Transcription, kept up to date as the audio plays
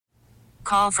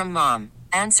Call from mom.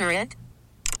 Answer it.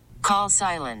 Call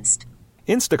silenced.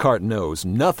 Instacart knows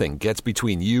nothing gets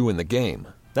between you and the game.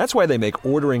 That's why they make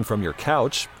ordering from your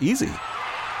couch easy.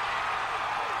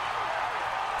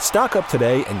 Stock up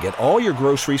today and get all your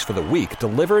groceries for the week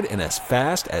delivered in as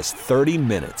fast as 30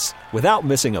 minutes without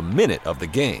missing a minute of the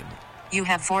game. You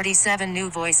have 47 new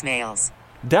voicemails.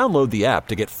 Download the app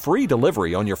to get free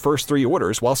delivery on your first 3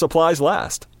 orders while supplies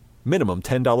last. Minimum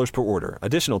 $10 per order.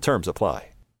 Additional terms apply.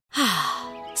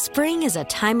 Spring is a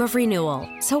time of renewal,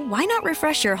 so why not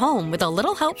refresh your home with a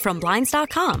little help from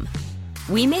Blinds.com?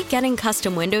 We make getting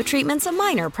custom window treatments a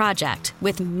minor project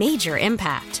with major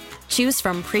impact. Choose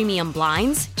from premium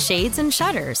blinds, shades, and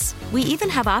shutters. We even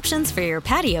have options for your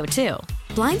patio, too.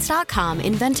 Blinds.com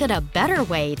invented a better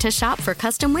way to shop for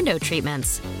custom window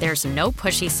treatments. There's no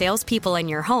pushy salespeople in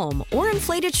your home or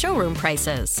inflated showroom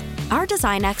prices. Our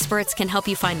design experts can help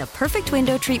you find the perfect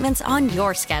window treatments on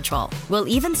your schedule. We'll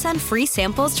even send free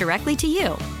samples directly to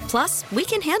you. Plus, we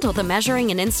can handle the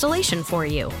measuring and installation for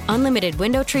you. Unlimited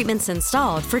window treatments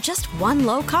installed for just one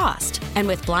low cost. And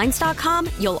with Blinds.com,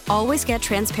 you'll always get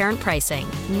transparent pricing.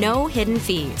 No hidden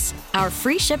fees. Our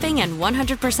free shipping and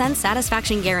 100%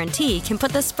 satisfaction guarantee can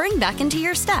put the spring back into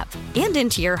your step and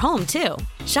into your home, too.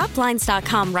 Shop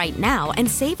Blinds.com right now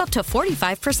and save up to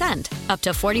 45%. Up to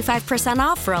 45%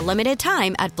 off for a limited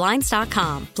time at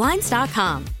Blinds.com.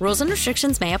 Blinds.com. Rules and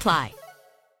restrictions may apply.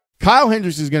 Kyle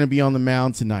Hendricks is going to be on the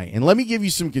mound tonight, and let me give you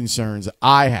some concerns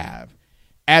I have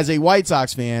as a White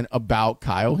Sox fan about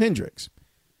Kyle Hendricks.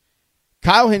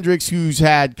 Kyle Hendricks, who's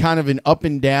had kind of an up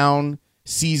and down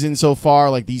season so far,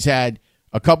 like he's had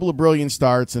a couple of brilliant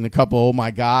starts and a couple, oh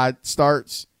my God,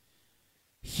 starts.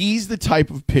 He's the type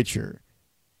of pitcher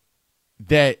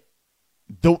that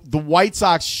the White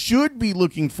Sox should be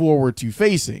looking forward to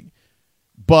facing,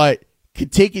 but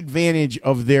could take advantage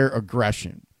of their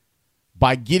aggression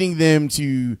by getting them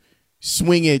to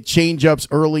swing at changeups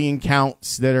early in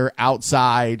counts that are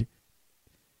outside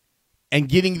and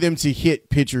getting them to hit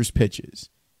pitchers'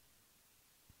 pitches.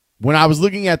 When I was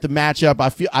looking at the matchup,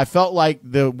 I felt like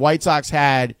the White Sox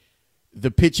had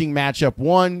the pitching matchup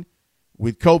one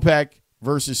with Kopech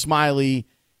versus Smiley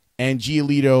and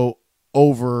Giolito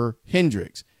over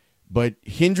Hendricks. But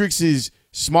Hendricks is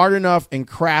smart enough and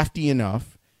crafty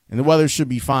enough, and the weather should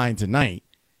be fine tonight,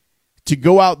 to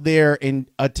go out there and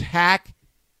attack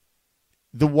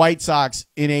the White Sox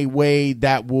in a way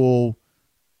that will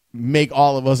make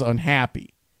all of us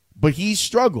unhappy. But he's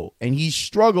struggled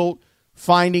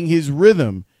finding his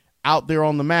rhythm out there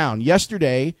on the mound.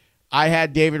 Yesterday, I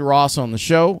had David Ross on the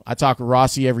show. I talk with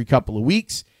Rossi every couple of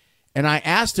weeks, and I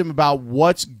asked him about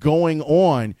what's going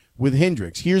on with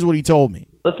Hendricks. Here's what he told me.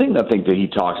 The thing I think that he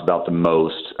talks about the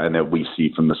most and that we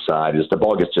see from the side is the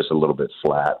ball gets just a little bit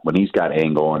flat. When he's got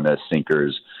angle and the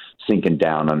sinkers sinking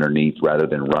down underneath rather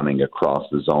than running across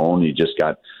the zone, you just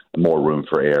got more room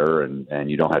for error and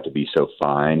you don't have to be so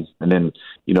fine. And then,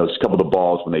 a couple of the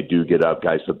balls, when they do get up,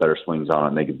 guys put better swings on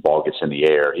it and the ball gets in the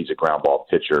air. He's a ground ball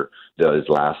pitcher. His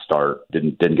last start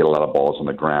didn't get a lot of balls on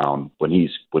the ground. When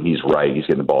he's right, he's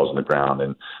getting the balls on the ground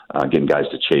and getting guys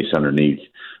to chase underneath.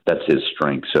 That's his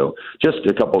strength. So just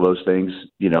a couple of those things.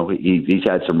 He's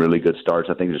had some really good starts.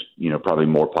 I think there's probably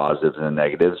more positives than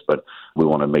negatives, but we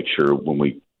want to make sure when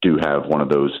we do have one of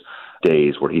those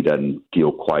days where he doesn't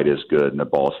feel quite as good and the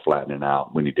ball's flattening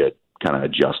out, we need to kind of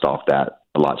adjust off that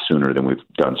a lot sooner than we've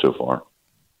done so far.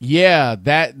 Yeah,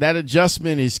 that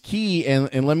adjustment is key.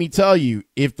 And let me tell you,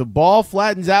 if the ball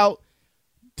flattens out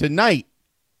tonight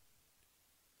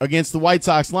against the White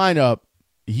Sox lineup,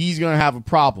 he's going to have a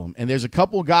problem. And there's a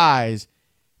couple guys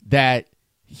that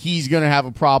he's going to have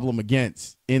a problem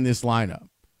against in this lineup.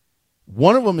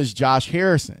 One of them is Josh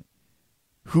Harrison,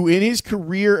 who in his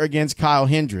career against Kyle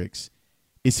Hendricks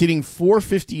is hitting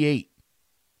 .458.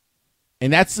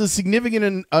 And that's a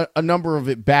significant a number of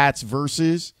at-bats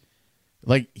versus,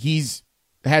 like, he's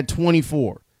had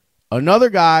 24. Another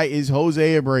guy is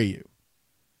Jose Abreu.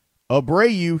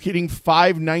 Abreu hitting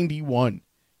 .591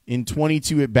 in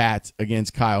 22 at-bats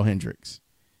against Kyle Hendricks.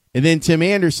 And then Tim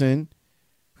Anderson,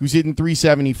 who's hitting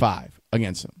 .375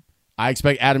 against him. I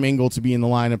expect Adam Engel to be in the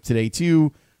lineup today,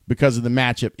 too, because of the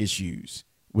matchup issues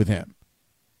with him.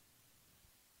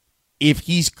 If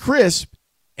he's crisp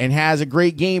and has a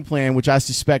great game plan, which I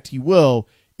suspect he will,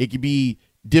 it could be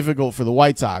difficult for the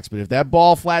White Sox. But if that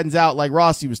ball flattens out like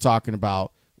Rossi was talking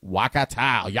about,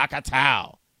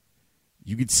 yakatao,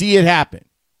 you could see it happen.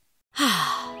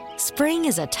 Spring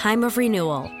is a time of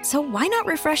renewal, so why not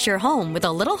refresh your home with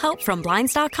a little help from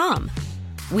Blinds.com?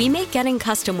 We make getting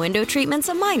custom window treatments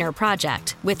a minor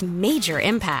project with major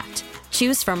impact.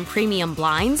 Choose from premium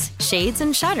blinds, shades,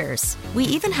 and shutters. We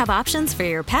even have options for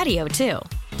your patio, too.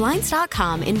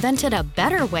 Blinds.com invented a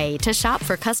better way to shop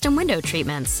for custom window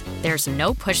treatments. There's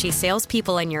no pushy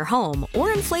salespeople in your home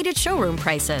or inflated showroom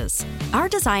prices. Our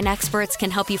design experts can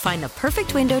help you find the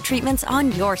perfect window treatments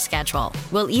on your schedule.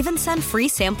 We'll even send free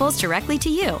samples directly to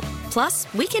you.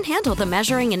 Plus, we can handle the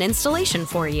measuring and installation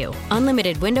for you.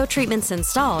 Unlimited window treatments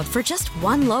installed for just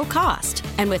one low cost.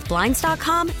 And with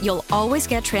Blinds.com, you'll always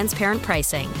get transparent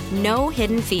pricing. No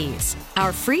hidden fees.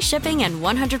 Our free shipping and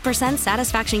 100%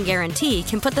 satisfaction guarantee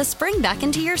can put the spring back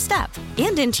into your step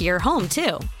and into your home,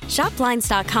 too. Shop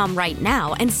Blinds.com right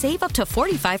now and save up to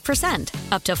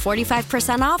 45%. Up to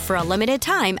 45% off for a limited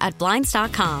time at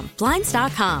Blinds.com.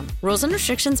 Blinds.com. Rules and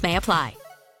restrictions may apply.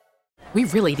 We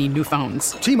really need new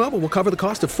phones. T-Mobile will cover the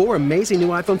cost of 4 amazing new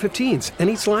iPhone 15s, and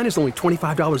each line is only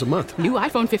 $25 a month. New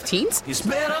iPhone 15s? It's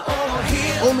better over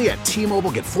here. Only at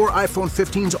T-Mobile, get 4 iPhone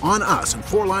 15s on us and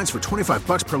 4 lines for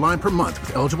 $25 per line per month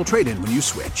with eligible trade-in when you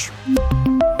switch.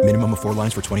 Minimum of 4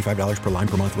 lines for $25 per line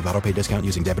per month with autopay discount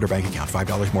using debit or bank account.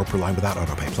 $5 more per line without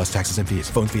autopay, plus taxes and fees.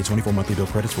 Phone fee at 24 monthly bill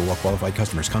credits for well-qualified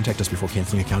customers. Contact us before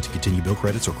canceling account to continue bill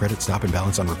credits or credit stop and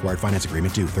balance on required finance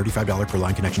agreement due. $35 per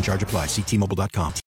line connection charge applies. See T-Mobile.com.